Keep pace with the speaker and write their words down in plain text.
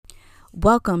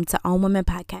Welcome to On Women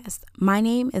Podcast. My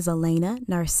name is Elena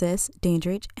Narcisse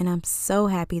Dandridge, and I'm so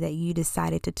happy that you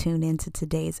decided to tune into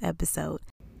today's episode.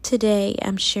 Today,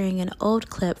 I'm sharing an old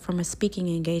clip from a speaking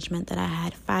engagement that I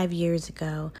had 5 years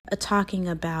ago, talking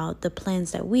about the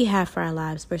plans that we have for our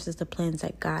lives versus the plans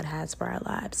that God has for our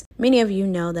lives. Many of you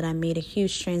know that I made a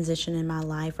huge transition in my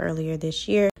life earlier this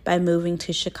year by moving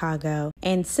to Chicago.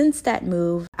 And since that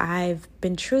move, I've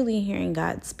been truly hearing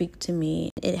God speak to me.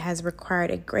 It has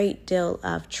required a great deal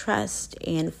of trust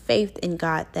and faith in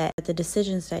God that the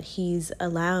decisions that He's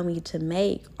allowing me to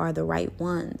make are the right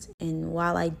ones. And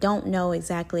while I don't know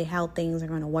exactly how things are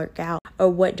going to work out or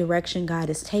what direction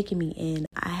God is taking me in,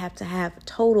 I have to have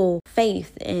total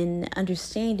faith in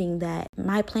understanding that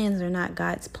my plans are not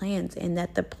God's plans and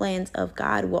that the plans of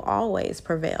God will always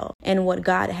prevail. And what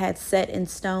God had set in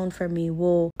stone for me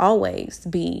will always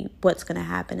be what's going to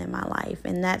happen in my life.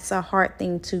 And that's a hard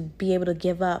thing to be able to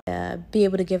give up,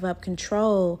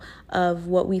 control of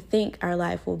what we think our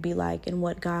life will be like and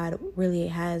what God really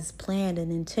has planned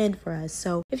and intended for us.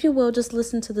 So if you will, just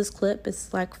listen to this clip.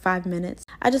 It's like 5 minutes.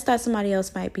 I just thought somebody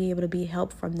else might be able to be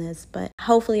helped from this, but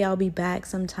hopefully I'll be back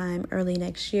sometime early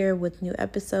next year with new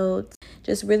episodes.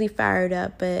 Just really fired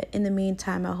up. But in the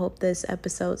meantime, I hope this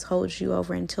episode holds you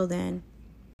over until then.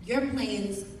 Your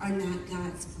plans are not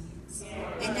God's plans.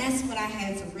 And that's what I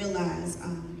had to realize.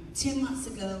 10 months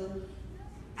ago,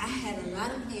 I had a lot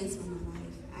of plans for my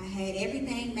life. I had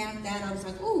everything mapped out. I was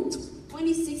like,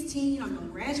 2016, I'm going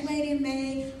to graduate in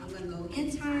May. I'm going to go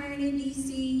intern in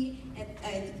D.C. At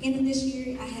the end of this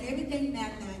year. I had everything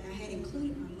mapped out. And I had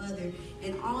included my mother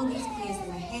in all these plans that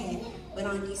I had. But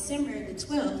on December the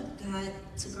 12th, God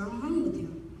took her home with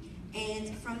Him.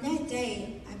 And from that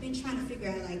day, I've been trying to figure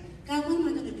out, God, what am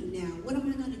I going to do now? What am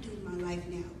I going to do in my life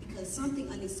now? Because something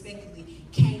unexpectedly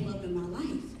came up in my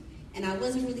life. And I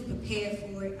wasn't really prepared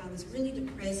for it. I was really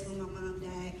depressed when my mom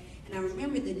died. And I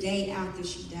remember the day after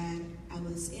she died, I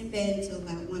was in bed until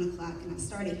about 1 o'clock, and I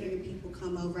started hearing people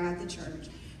come over after church,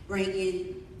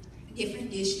 bringing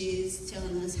different dishes,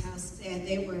 telling us how sad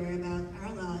they were about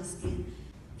our loss. And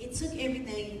it took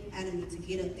everything out of me to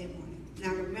get up that morning. And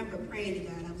I remember praying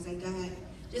to God. I was like, God,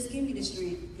 just give me the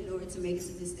strength in order to make it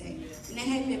to this day. And that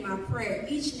had been my prayer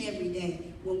each and every day.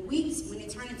 When it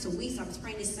turned into weeks, I was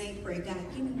praying the same prayer. God,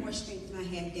 give me more strength than I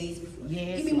had days before.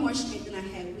 Give me more strength than I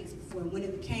had weeks before. And when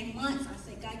it became months, I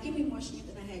said, God, give me more strength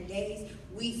than I had days,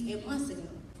 weeks, and months ago.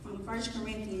 From 1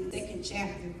 Corinthians 2nd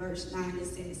chapter, verse 9, it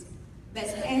says, but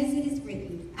as it is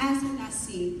written, eyes have not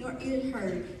seen, nor ear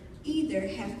heard, either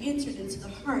have entered into the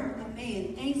heart of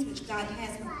man things which God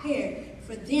has prepared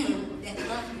for them that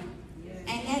love Him.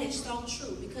 And that is so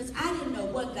true, because I didn't know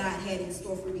what God had in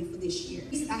store for me for this year.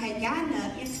 I had gotten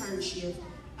an internship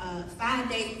 5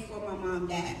 days before my mom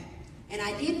died. And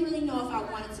I didn't really know if I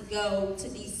wanted to go to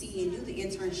D.C. and do the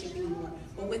internship anymore.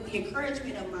 But with the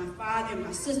encouragement of my father and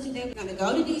my sister, they were going to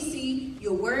go to D.C.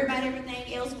 You'll worry about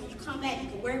everything else. When you come back, you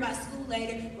can worry about school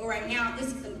later. But right now, this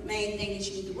is the main thing that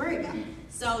you need to worry about.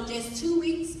 So just 2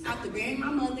 weeks after burying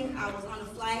my mother, I was on a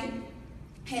flight,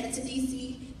 headed to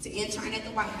D.C. to intern at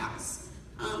the White House.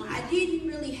 I didn't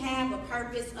really have a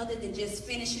purpose other than just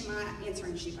finishing my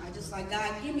internship. I just like,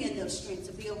 God, give me enough strength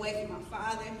to be away from my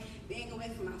father, being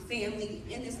away from my family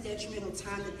in this detrimental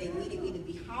time that they needed me to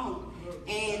be home.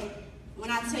 And when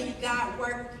I tell you God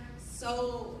worked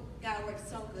so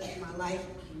good in my life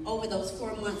over those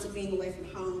 4 months of being away from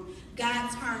home. God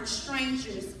turned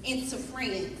strangers into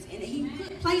friends. And He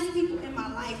placed people in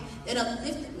my life that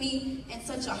uplifted me in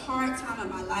such a hard time in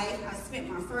my life. I spent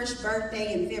my first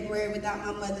birthday in February without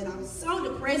my mother, and I was so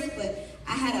depressed, but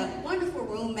I had a wonderful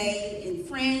roommate and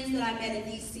friends that I met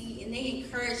in D.C., and they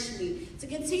encouraged me to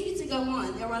continue to go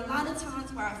on. There were a lot of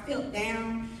times where I felt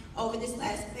down over this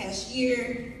past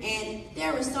year, and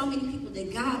there were so many people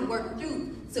that God worked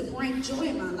through to bring joy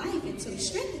in my life and to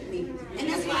strengthen me. And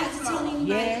that's why I was telling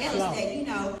anybody else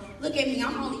that, look at me,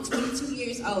 I'm only 22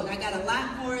 years old. I got a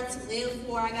lot more to live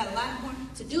for. I got a lot more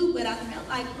to do, but I felt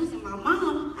like losing my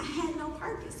mom, I had no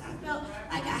purpose. I felt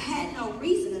like I had no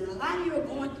reason. And a lot of you are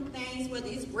going through things, whether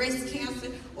it's breast cancer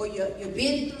or you've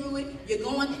been through it, you're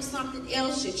going through something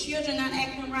else, your children not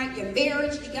acting right, your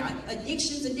marriage, you got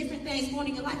addictions and different things going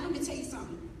in your life. Let me tell you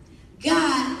something.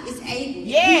 God is able.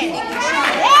 Yes.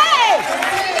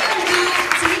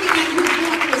 To anybody who's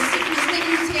going through a sickness, let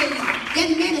me tell you, that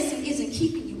medicine isn't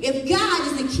keeping you. If God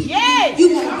isn't keeping you, you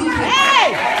won't be here.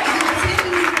 And I'm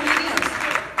telling you something else.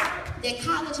 That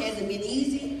college hasn't been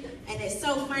easy, and it's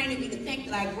so funny to me to think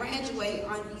that I graduate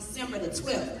on December the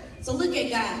 12th. So look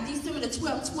at God. December the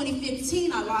 12th,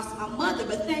 2015, I lost my mother,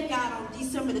 but thank God on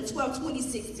December the 12th,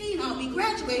 2016, I'll be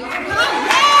graduating from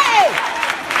college.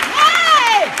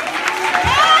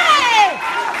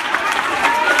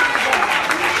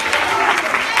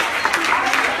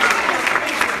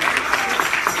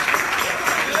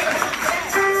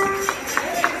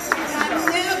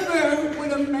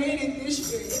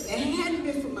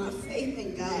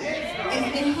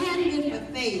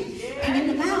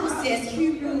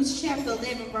 Hebrews chapter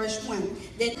 11, verse 1.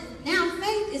 That now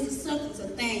faith is the substance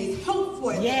of things hoped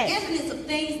for, the evidence of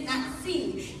things not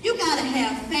seen. You gotta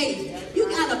have faith. You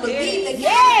gotta believe that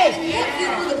God can help you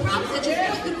through the problems that you're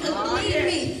going through. Because believe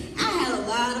me, I had a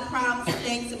lot of problems and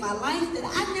things in my life that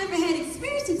I never had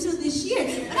experienced until this year.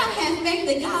 But I had faith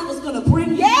that God was gonna bring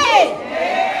me through.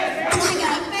 And I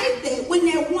got faith that when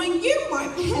that 1 year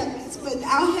mark happens, but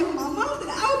I'll have my mom, that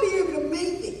I'll be able to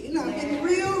make it. You know, I've been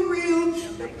real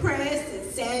depressed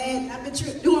and sad. And I've been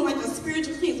doing like a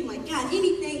spiritual cleanse. I'm like, God,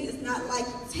 anything that's not like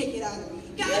you, take it out of me.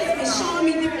 God has been showing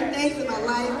me different things in my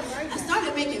life. I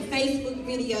started making Facebook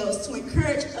videos to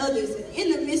encourage others. And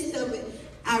in the midst of it,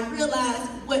 I realized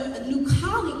what a new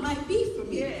calling might be for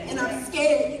me. And I'm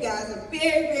scared, you guys. I'm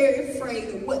very afraid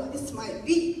of what this might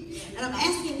be. And I'm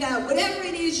asking God, whatever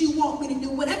it is you want me to do,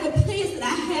 whatever plans that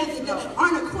I have that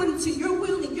aren't according to your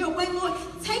will and your way, Lord,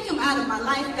 take them out of my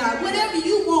life, God. Whatever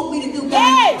you want me to do,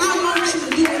 God, I want you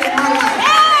to do it in my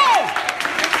life.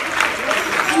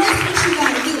 And that's what you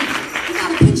got to do. You got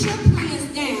to put your plans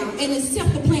down and accept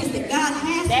the plans that God has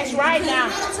for you. That's right now. A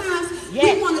lot of times,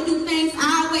 we want to do things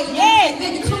our way. Yes.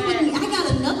 Baby, come with me. I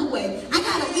got another way. I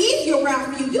got an easier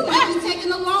route for you. You might be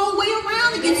taking a long way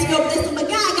around to get to your blessing, but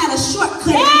God got a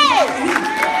shortcut.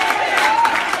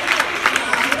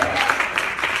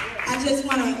 I just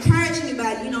want to encourage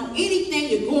anybody, you know, anything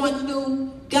you're going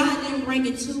through, God didn't bring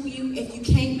it to you if you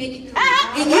can't